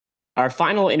Our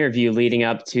final interview leading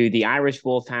up to the Irish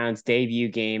Wolfhounds debut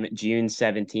game June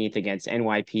 17th against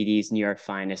NYPD's New York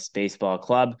Finest Baseball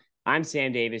Club. I'm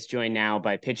Sam Davis, joined now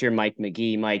by pitcher Mike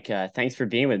McGee. Mike, thanks for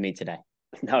being with me today.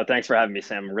 No, thanks for having me,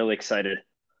 Sam. I'm really excited.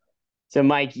 So,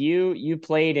 Mike, you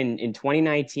played in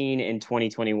 2019 and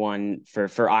 2021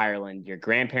 for Ireland. Your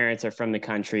grandparents are from the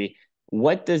country.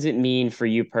 What does it mean for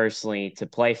you personally to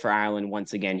play for Ireland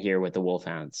once again here with the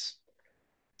Wolfhounds?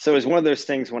 So it was one of those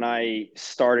things when I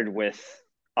started with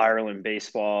Ireland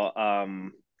baseball. I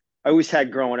always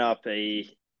had growing up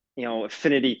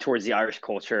affinity towards the Irish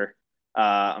culture.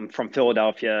 I'm from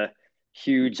Philadelphia,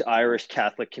 huge Irish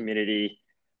Catholic community.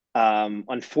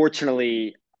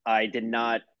 Unfortunately, I did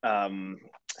not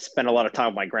spend a lot of time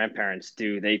with my grandparents.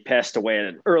 They passed away at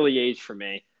an early age for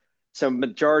me. So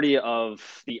majority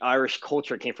of the Irish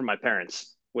culture came from my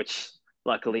parents, which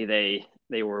luckily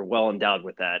they were well endowed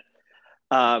with that.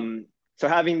 So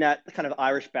having that kind of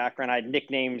Irish background, I had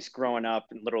nicknames growing up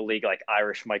in Little League, like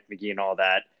Irish Mike McGee and all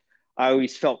that. I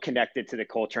always felt connected to the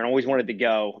culture and always wanted to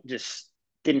go, just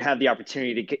didn't have the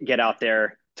opportunity to get out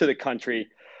there to the country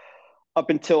up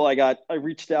until I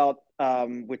reached out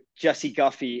with Jesse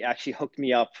Guffey, actually hooked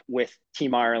me up with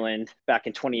Team Ireland back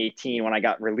in 2018 when I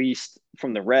got released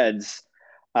from the Reds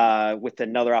with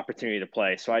another opportunity to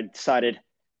play. So I decided,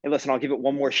 hey, listen, I'll give it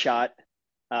one more shot.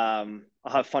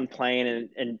 I'll have fun playing,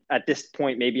 and at this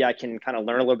point, maybe I can kind of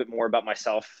learn a little bit more about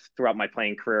myself throughout my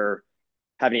playing career,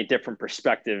 having a different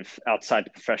perspective outside the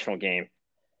professional game.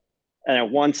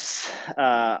 And once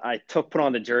I put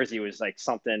on the jersey, it was like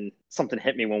something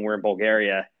hit me when we were in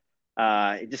Bulgaria.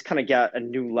 It just kind of got a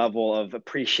new level of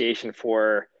appreciation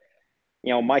for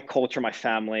my culture, my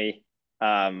family,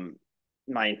 um,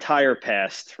 my entire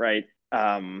past, right?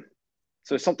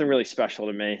 So it's something really special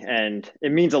to me, and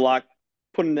it means a lot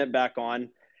putting it back on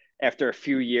after a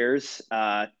few years.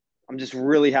 I'm just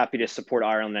really happy to support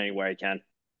Ireland any way I can.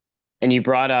 And you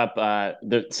brought up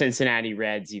the Cincinnati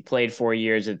Reds. You played 4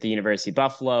 years at the University of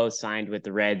Buffalo, signed with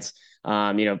the Reds.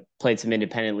 Played some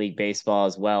independent league baseball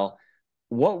as well.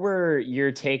 What were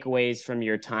your takeaways from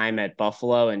your time at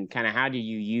Buffalo, and kind of how do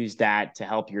you use that to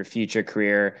help your future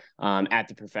career at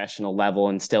the professional level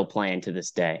and still playing to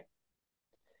this day?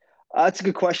 That's a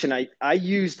good question. I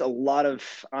used a lot of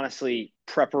honestly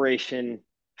preparation,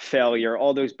 failure,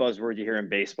 all those buzzwords you hear in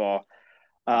baseball.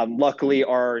 Luckily,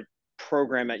 our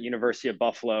program at University of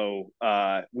Buffalo,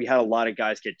 we had a lot of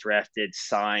guys get drafted,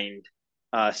 signed.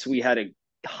 So we had a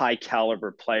high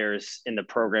caliber players in the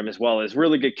program as well as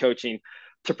really good coaching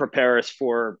to prepare us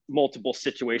for multiple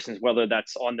situations, whether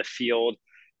that's on the field,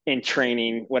 in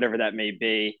training, whatever that may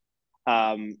be.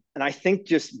 And I think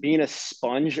just being a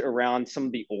sponge around some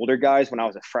of the older guys when I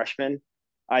was a freshman,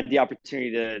 I had the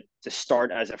opportunity to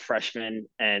start as a freshman,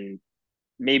 and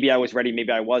maybe I was ready,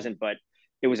 maybe I wasn't, but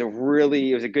it was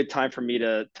a good time for me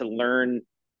to learn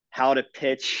how to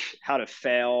pitch, how to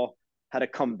fail, how to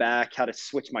come back, how to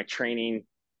switch my training.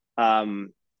 Um,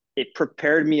 it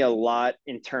prepared me a lot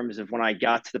in terms of when I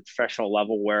got to the professional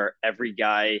level where every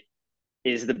guy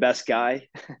is the best guy.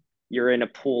 You're in a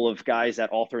pool of guys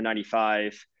that all throw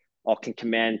 95, all can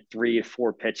command 3 to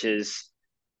 4 pitches.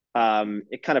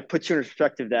 It kind of puts you in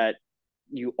perspective that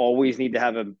you always need to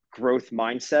have a growth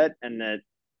mindset, and that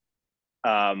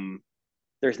um,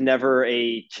 there's never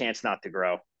a chance not to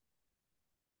grow.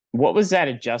 What was that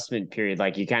adjustment period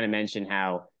like? You kind of mentioned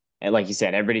how, like you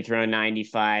said, everybody throwing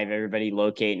 95, everybody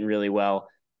locating really well.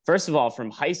 First of all,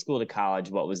 from high school to college,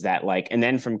 what was that like? And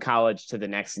then from college to the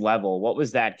next level, what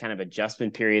was that kind of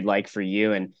adjustment period like for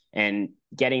you, and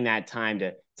getting that time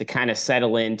to kind of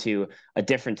settle into a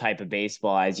different type of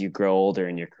baseball as you grow older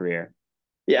in your career?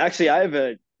 Yeah, actually, I have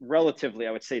a relatively,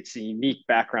 I would say, it's a unique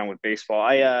background with baseball.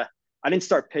 I didn't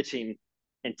start pitching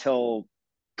until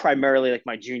primarily like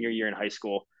my junior year in high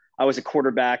school. I was a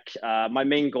quarterback. My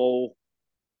main goal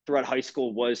throughout high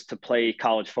school was to play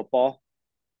college football.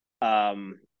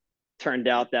 Um, Turned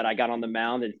out that I got on the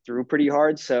mound and threw pretty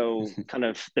hard, so kind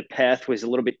of the path was a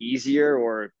little bit easier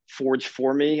or forged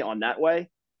for me on that way.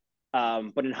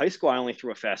 But in high school, I only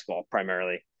threw a fastball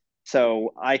primarily.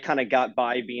 So I kind of got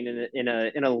by being in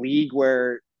a league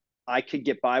where I could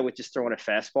get by with just throwing a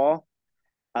fastball.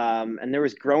 And there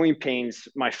was growing pains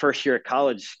my first year at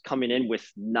college coming in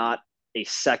with not a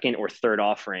second or third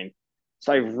offering.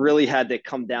 So I really had to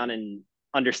come down and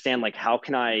understand, like, how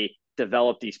can I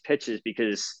develop these pitches,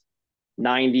 because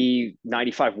 90,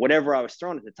 95, whatever I was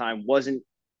throwing at the time wasn't,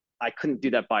 I couldn't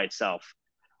do that by itself.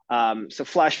 So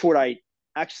flash forward, I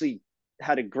actually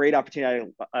had a great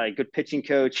opportunity, a good pitching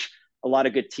coach, a lot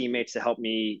of good teammates to help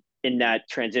me in that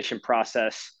transition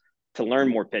process to learn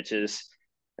more pitches.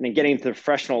 And then getting to the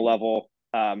professional level,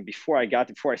 before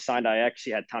I signed, I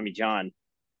actually had Tommy John.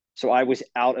 So I was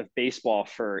out of baseball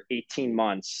for 18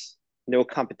 months, no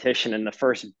competition. And the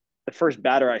first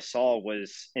batter I saw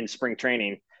was in spring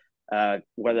training,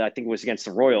 whether I think it was against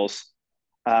the Royals.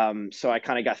 So I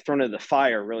kind of got thrown into the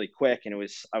fire really quick, and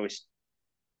I was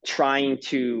trying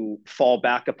to fall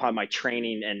back upon my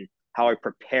training and how I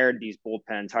prepared these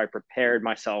bullpens, how I prepared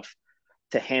myself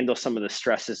to handle some of the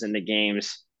stresses in the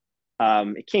games.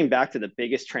 It came back to the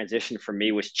biggest transition for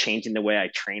me was changing the way I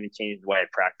train and changing the way I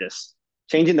practice,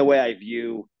 changing the way I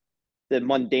view the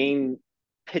mundane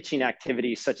pitching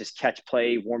activities such as catch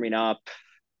play, warming up,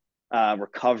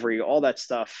 recovery, all that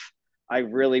stuff. I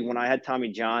really, when I had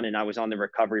Tommy John and I was on the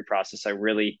recovery process, I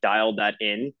really dialed that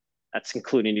in. That's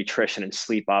including nutrition and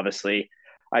sleep, obviously.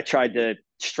 I tried to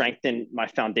strengthen my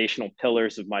foundational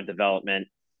pillars of my development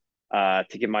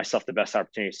to give myself the best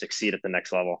opportunity to succeed at the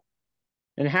next level.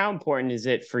 And how important is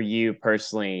it for you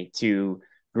personally to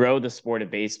grow the sport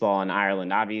of baseball in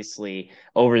Ireland? Obviously,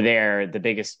 over there, the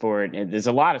biggest sport, and there's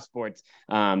a lot of sports.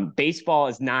 Baseball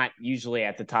is not usually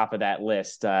at the top of that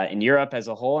list in Europe as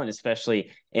a whole, and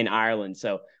especially in Ireland.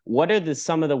 So, what are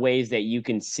some of the ways that you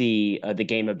can see the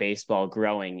game of baseball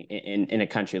growing in a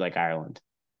country like Ireland?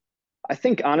 I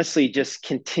think honestly, just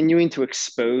continuing to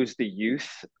expose the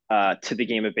youth to the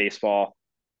game of baseball.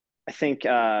 I think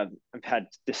I've had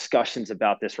discussions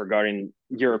about this regarding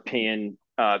European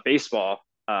baseball.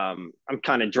 I'm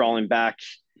kind of drawing back,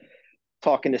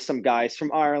 talking to some guys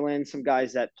from Ireland, some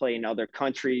guys that play in other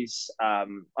countries,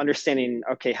 understanding,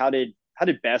 okay, how did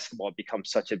basketball become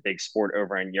such a big sport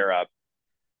over in Europe?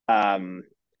 I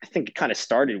think it kind of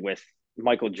started with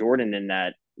Michael Jordan in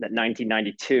that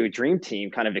 1992 Dream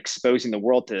Team, kind of exposing the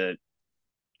world to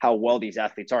how well these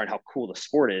athletes are and how cool the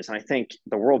sport is. And I think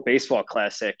the World Baseball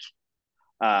Classic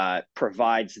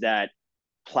provides that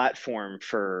platform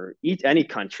for any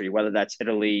country, whether that's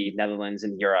Italy, Netherlands,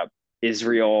 and Europe,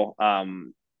 Israel,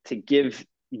 to give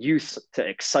youth to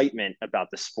excitement about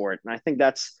the sport. And I think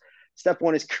that's step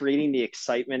one, is creating the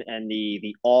excitement and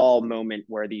the all moment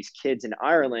where these kids in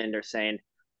Ireland are saying,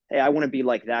 hey, I want to be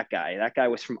like that guy. That guy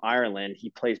was from Ireland. He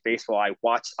plays baseball. I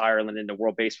watched Ireland in the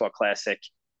World Baseball Classic.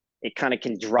 It kind of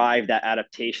can drive that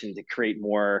adaptation to create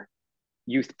more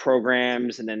youth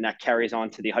programs, and then that carries on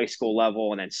to the high school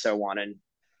level and then so on. And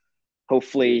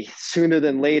hopefully sooner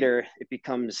than later, it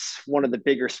becomes one of the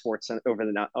bigger sports over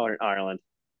in Ireland.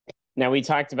 Now, we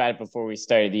talked about it before we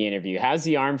started the interview. How's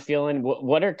the arm feeling?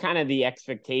 What are kind of the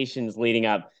expectations leading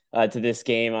up to this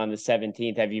game on the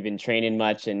 17th? Have you been training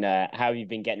much, and how have you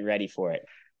been getting ready for it?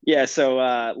 Yeah,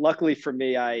 so luckily for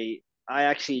me, I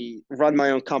actually run my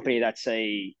own company that's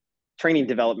a training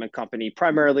development company,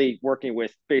 primarily working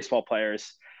with baseball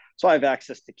players. So I have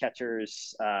access to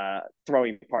catchers,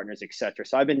 throwing partners, etc.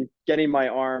 So I've been getting my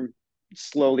arm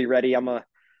slowly ready.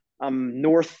 I'm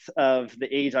north of the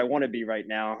age I want to be right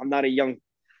now. I'm not a young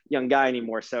guy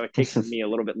anymore, so it takes me a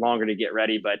little bit longer to get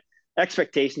ready. But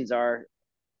expectations are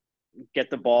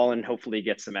get the ball and hopefully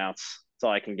get some outs. That's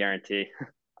all I can guarantee.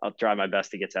 I'll try my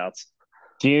best to get outs.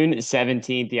 June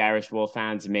 17th, the Irish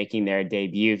Wolfhounds making their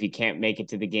debut. If you can't make it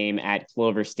to the game at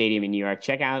Clover Stadium in New York,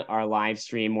 check out our live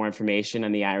stream. More information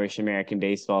on the Irish American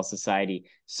Baseball Society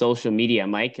social media.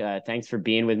 Mike, thanks for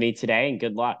being with me today, and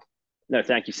good luck. No,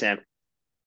 thank you, Sam.